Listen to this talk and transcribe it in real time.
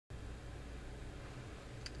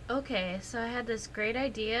Okay, so I had this great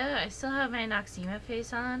idea. I still have my Noxema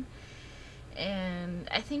face on, and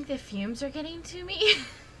I think the fumes are getting to me.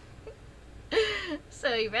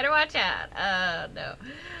 So you better watch out. No.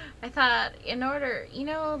 I thought in order,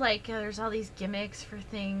 like there's all these gimmicks for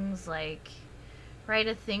things like write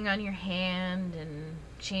a thing on your hand and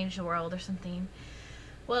change the world or something.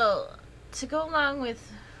 Well, to go along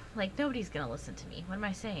with, like, nobody's gonna listen to me. What am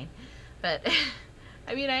I saying? But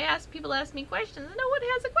I mean, people ask me questions. No one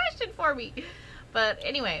has a question for me. But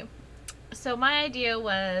anyway, so my idea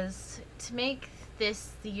was to make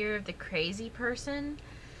this the year of the crazy person.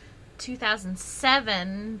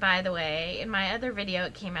 2007, by the way. In my other video,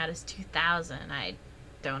 it came out as 2000. I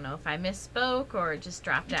don't know if I misspoke or just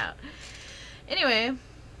dropped out. Anyway,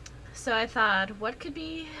 so I thought, what could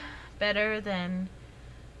be better than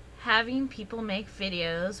having people make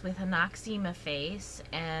videos with a Noxema face,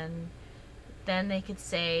 and then they could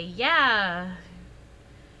say, yeah,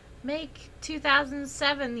 make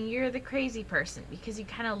 2007 the year of the crazy person, because you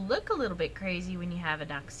kind of look a little bit crazy when you have a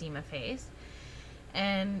Noxema face,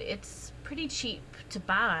 and it's pretty cheap to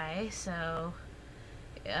buy. So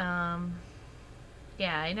yeah,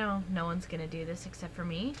 I know no one's gonna do this except for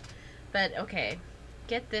me, but okay,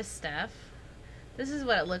 get this stuff. This is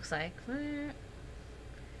what it looks like.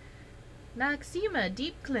 Noxema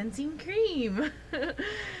Deep Cleansing Cream.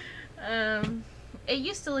 It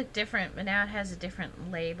used to look different, but now it has a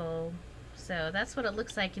different label. So that's what it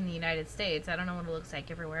looks like in the United States. I don't know what it looks like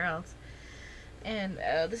everywhere else. And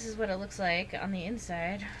this is what it looks like on the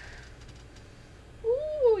inside.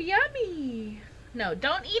 Ooh, yummy. No,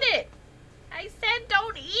 don't eat it. I said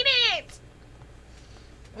don't eat it.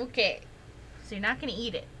 Okay, so you're not going to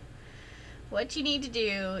eat it. What you need to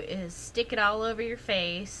do is stick it all over your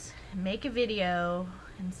face, make a video,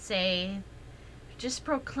 and say, just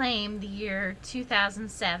proclaim the year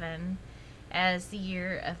 2007 as the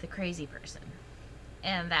year of the crazy person.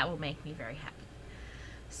 And that will make me very happy.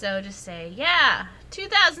 So just say, yeah,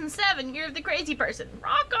 2007, year of the crazy person.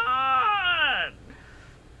 Rock on!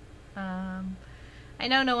 I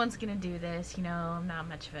know no one's going to do this. I'm not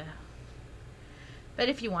much of a... But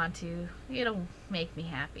if you want to, it'll make me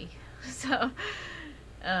happy. So,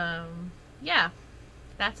 yeah,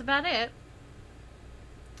 that's about it.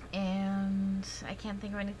 And I can't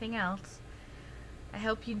think of anything else. I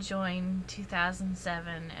hope you join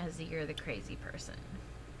 2007 as the year of the crazy person.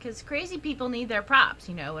 Because crazy people need their props,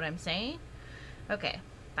 you know what I'm saying? Okay.